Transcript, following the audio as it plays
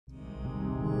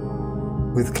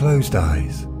With closed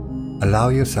eyes, allow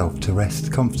yourself to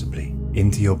rest comfortably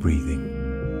into your breathing.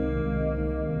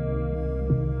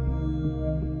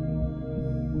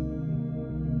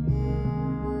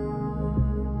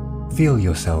 Feel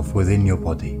yourself within your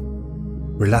body,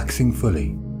 relaxing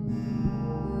fully.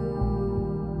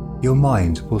 Your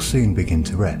mind will soon begin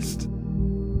to rest.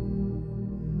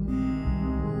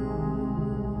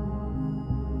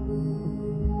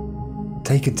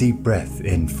 Take a deep breath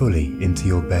in fully into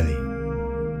your belly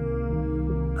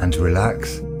and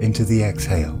relax into the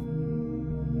exhale.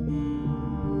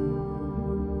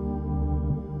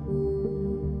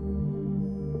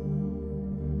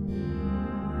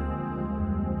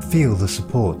 Feel the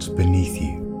support beneath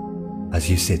you as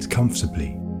you sit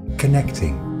comfortably,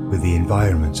 connecting with the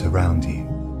environment around you.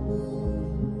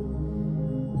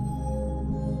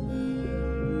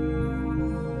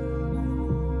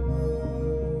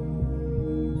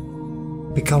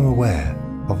 Become aware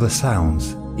of the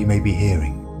sounds you may be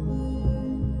hearing.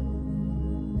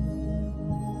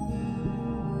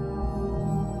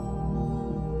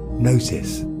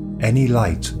 Notice any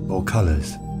light or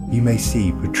colours you may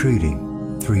see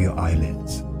protruding through your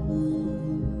eyelids.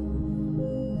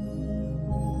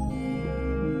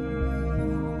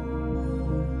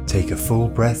 Take a full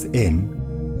breath in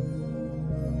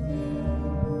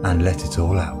and let it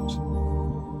all out.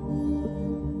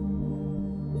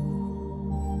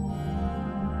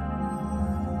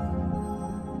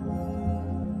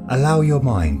 Allow your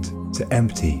mind to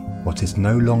empty what it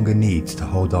no longer needs to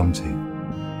hold on to.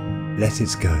 Let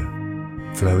it go,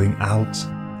 flowing out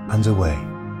and away.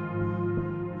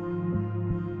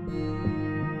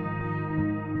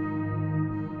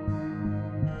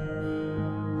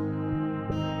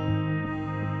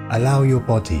 Allow your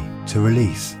body to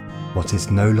release what it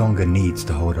no longer needs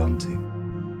to hold on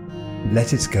to.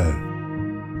 Let it go,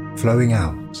 flowing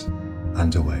out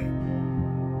and away.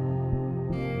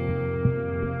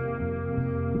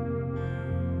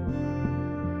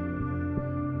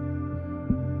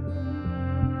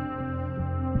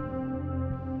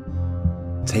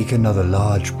 Take another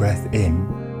large breath in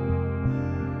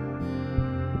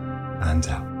and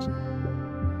out.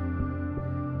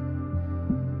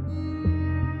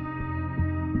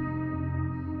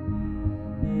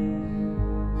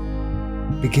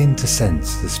 Begin to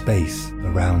sense the space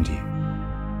around you.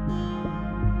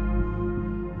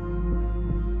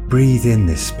 Breathe in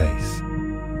this space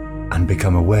and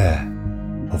become aware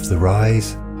of the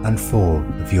rise and fall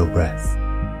of your breath.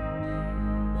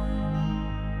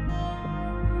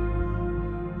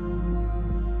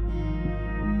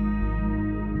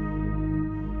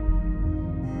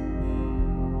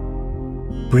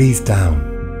 Breathe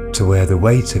down to where the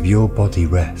weight of your body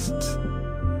rests,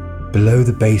 below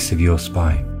the base of your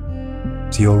spine,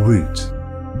 to your root,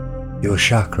 your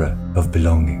chakra of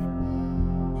belonging.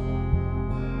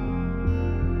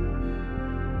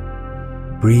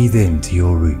 Breathe into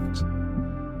your root.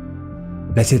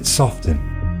 Let it soften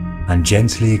and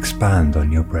gently expand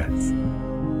on your breath,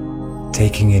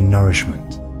 taking in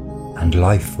nourishment and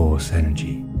life force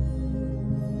energy.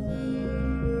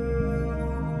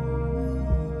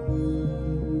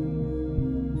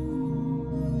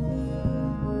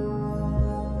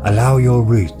 Allow your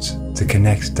root to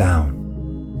connect down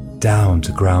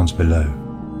to grounds below,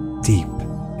 deep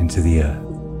into the earth.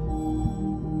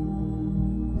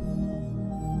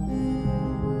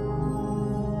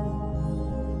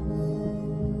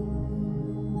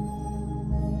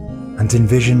 And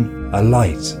envision a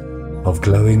light of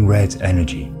glowing red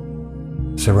energy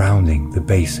surrounding the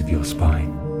base of your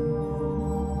spine,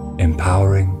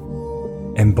 empowering,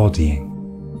 embodying,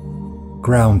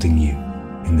 grounding you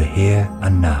in the here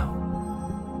and now.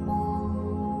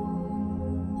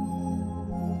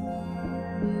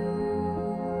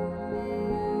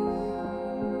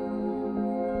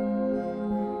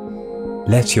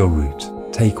 Let your root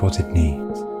take what it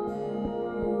needs.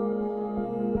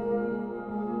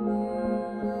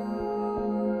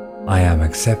 I am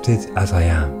accepted as I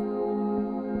am.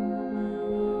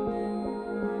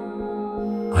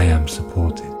 I am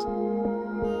supported.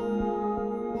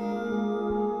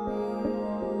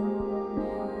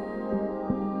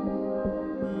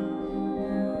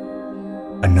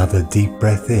 Another deep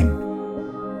breath in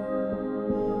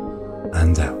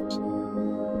and out.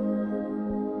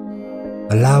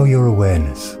 Allow your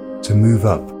awareness to move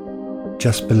up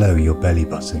just below your belly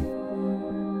button,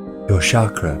 your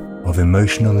chakra of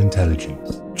emotional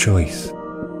intelligence, choice,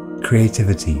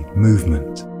 creativity,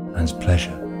 movement, and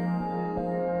pleasure.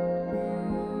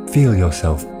 Feel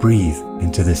yourself breathe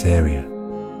into this area.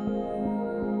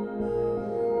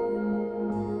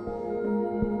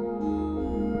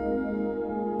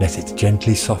 Let it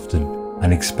gently soften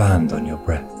and expand on your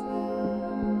breath.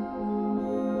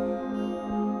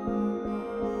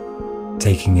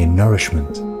 Taking in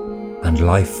nourishment and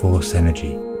life force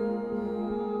energy.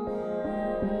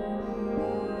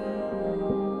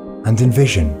 And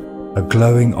envision a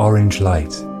glowing orange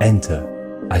light enter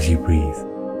as you breathe.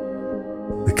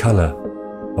 The color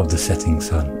of the setting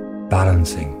sun,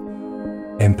 balancing,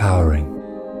 empowering,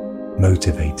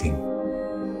 motivating.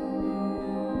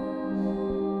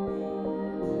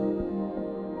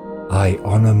 I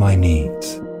honor my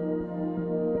needs.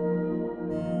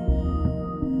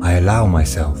 I allow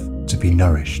myself to be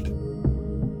nourished.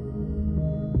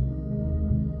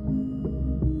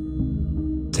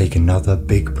 Take another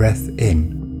big breath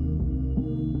in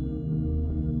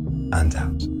and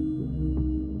out.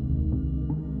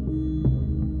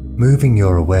 Moving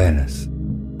your awareness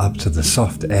up to the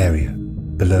soft area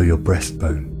below your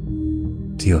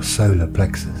breastbone, to your solar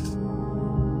plexus,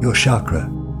 your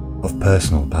chakra of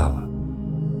personal power.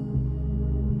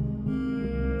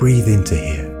 Breathe into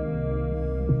here,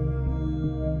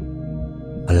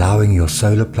 allowing your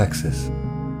solar plexus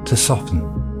to soften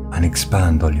and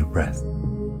expand on your breath.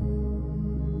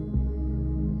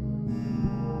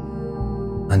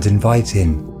 And invite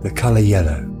in the color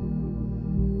yellow,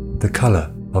 the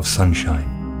color of sunshine.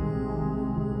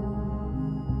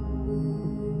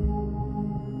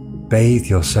 Bathe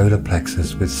your solar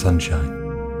plexus with sunshine,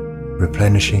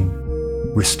 replenishing,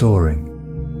 restoring,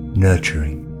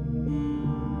 nurturing,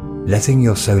 letting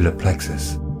your solar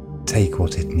plexus take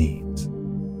what it needs.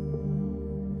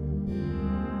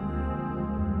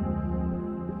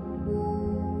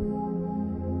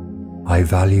 I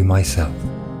value myself.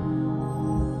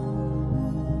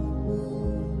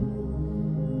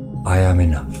 I am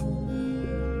enough.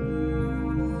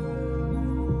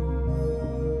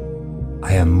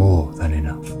 I am more than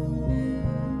enough.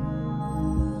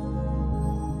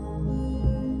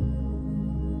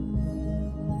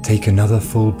 Take another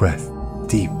full breath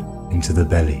deep into the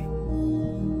belly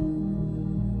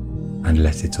and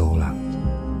let it all out.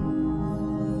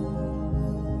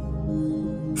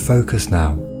 Focus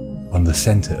now on the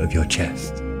center of your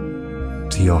chest,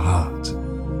 to your heart,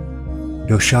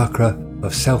 your chakra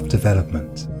of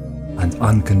self-development and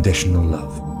unconditional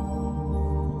love.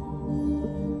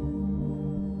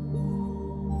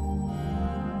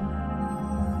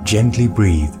 Gently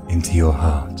breathe into your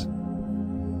heart,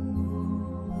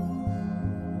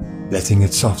 letting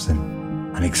it soften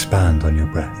and expand on your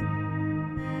breath.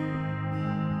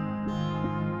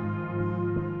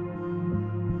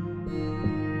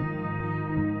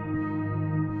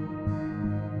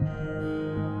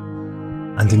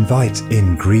 And invite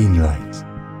in green light,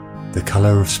 the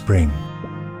color of spring.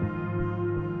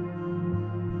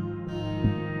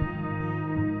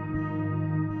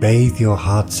 Bathe your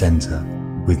heart center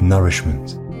with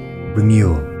nourishment,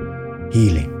 renewal,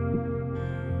 healing.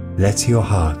 Let your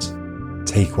heart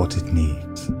take what it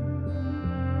needs.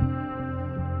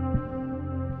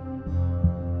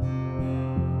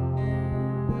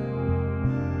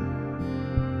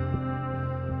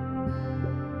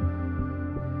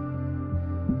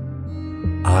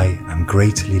 I am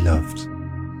greatly loved.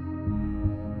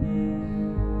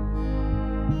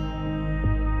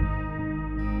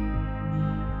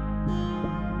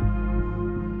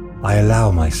 I allow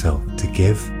myself to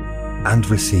give and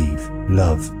receive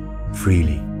love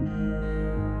freely.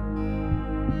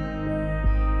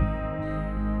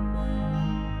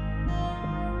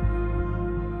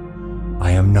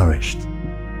 I am nourished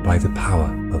by the power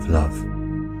of love.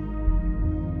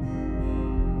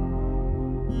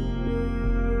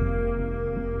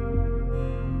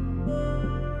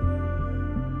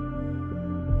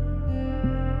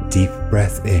 Deep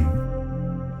breath in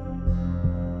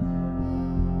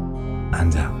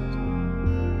and out.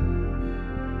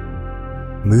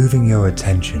 Moving your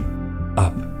attention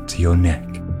up to your neck,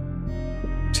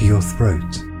 to your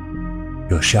throat,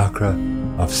 your chakra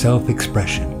of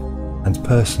self-expression and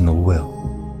personal will.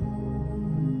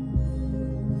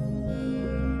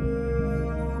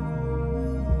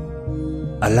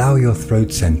 Allow your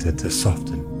throat center to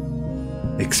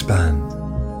soften, expand,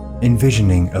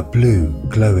 envisioning a blue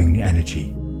glowing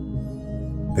energy,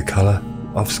 the color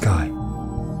of sky.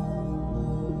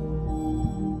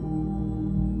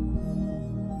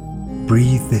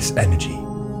 Breathe this energy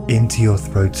into your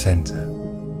throat center,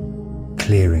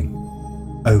 clearing,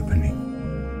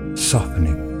 opening,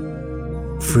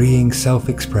 softening, freeing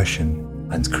self-expression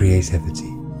and creativity.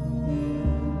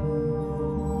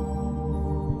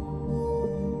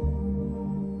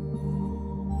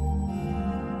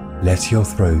 Let your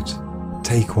throat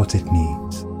take what it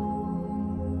needs.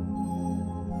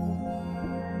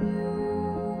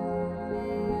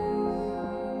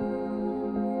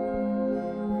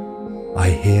 I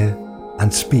hear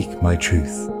and speak my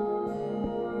truth.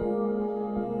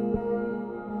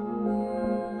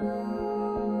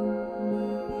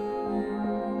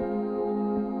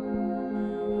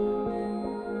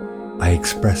 I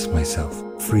express myself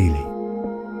freely.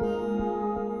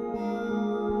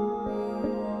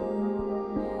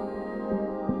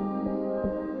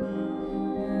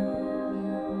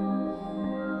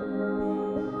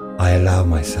 I allow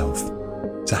myself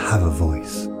to have a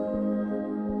voice.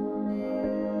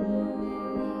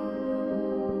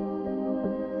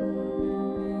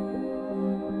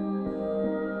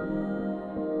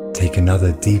 Take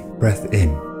another deep breath in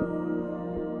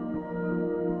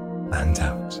and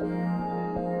out.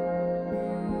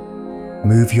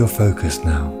 Move your focus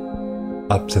now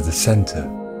up to the center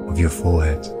of your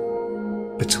forehead,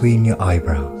 between your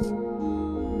eyebrows,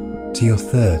 to your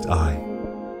third eye.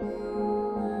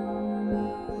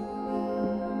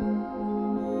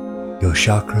 Your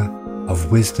chakra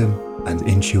of wisdom and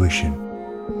intuition,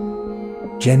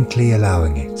 gently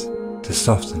allowing it to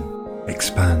soften,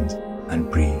 expand, and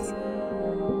breathe.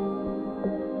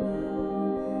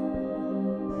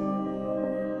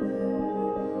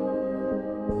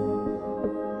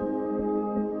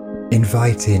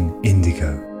 Invite in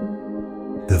indigo,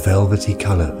 the velvety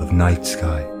color of night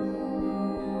sky.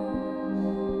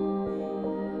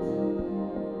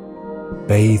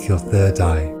 Bathe your third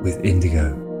eye with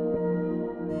indigo,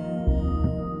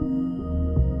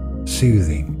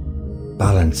 soothing,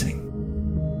 balancing,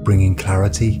 bringing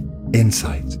clarity,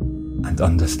 insight, and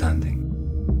understanding.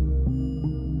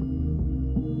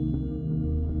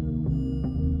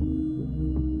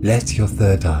 Let your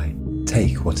third eye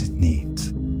take what it needs.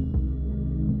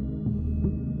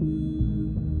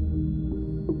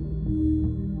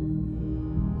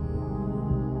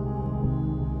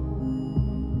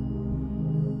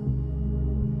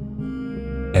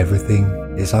 Everything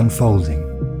is unfolding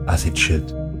as it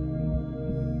should.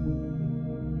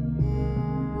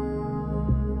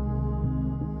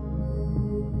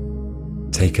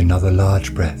 Take another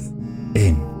large breath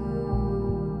in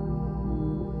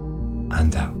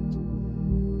and out.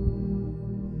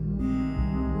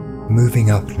 Moving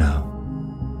up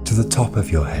now to the top of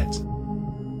your head,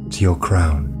 to your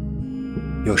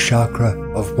crown, your chakra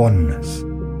of oneness.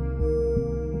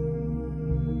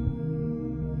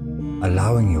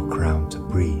 Allowing your crown to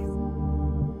breathe.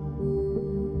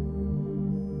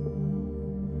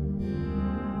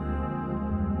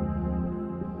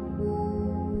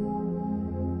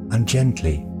 And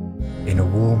gently, in a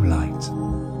warm light,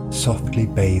 softly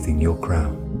bathing your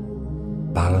crown,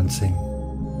 balancing,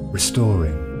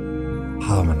 restoring,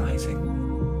 harmonizing.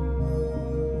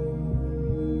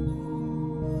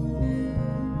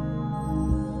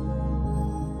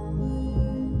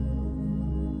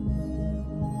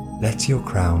 Let your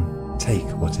crown take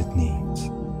what it needs.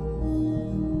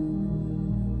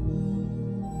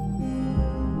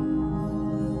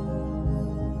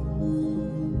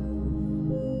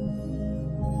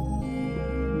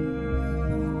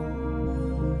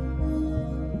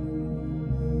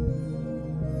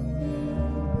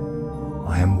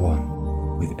 I am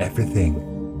one with everything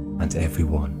and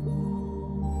everyone.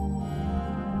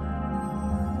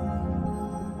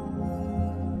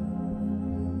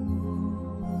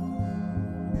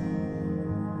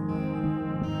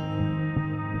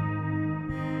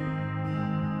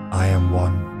 I am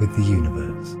one with the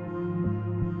universe.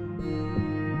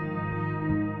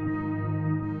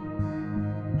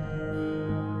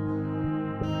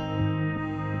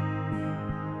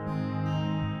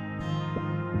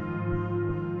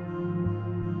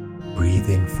 Breathe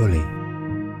in fully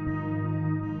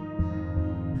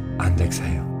and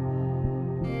exhale.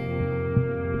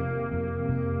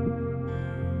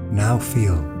 Now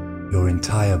feel your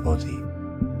entire body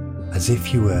as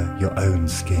if you were your own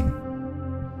skin.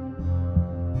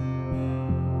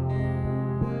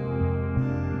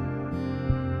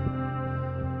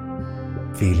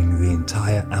 Feeling the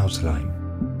entire outline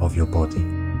of your body.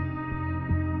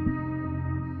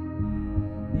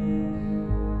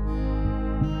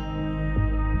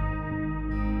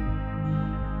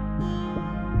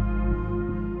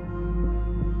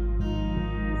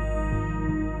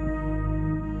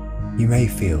 You may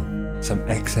feel some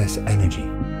excess energy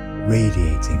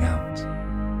radiating out.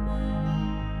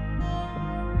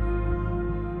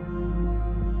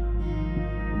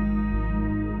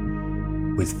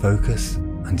 With focus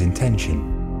and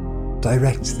intention,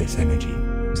 direct this energy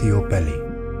to your belly,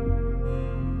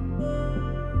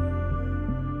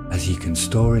 as you can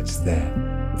store it there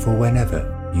for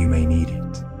whenever you may need it.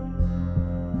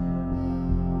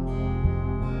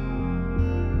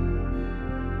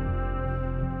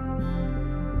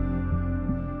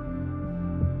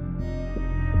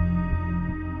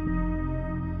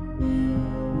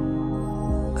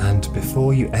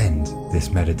 Before you end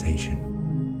this meditation,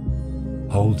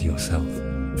 hold yourself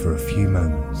for a few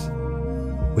moments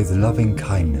with loving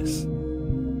kindness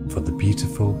for the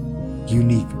beautiful,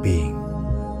 unique being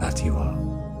that you are.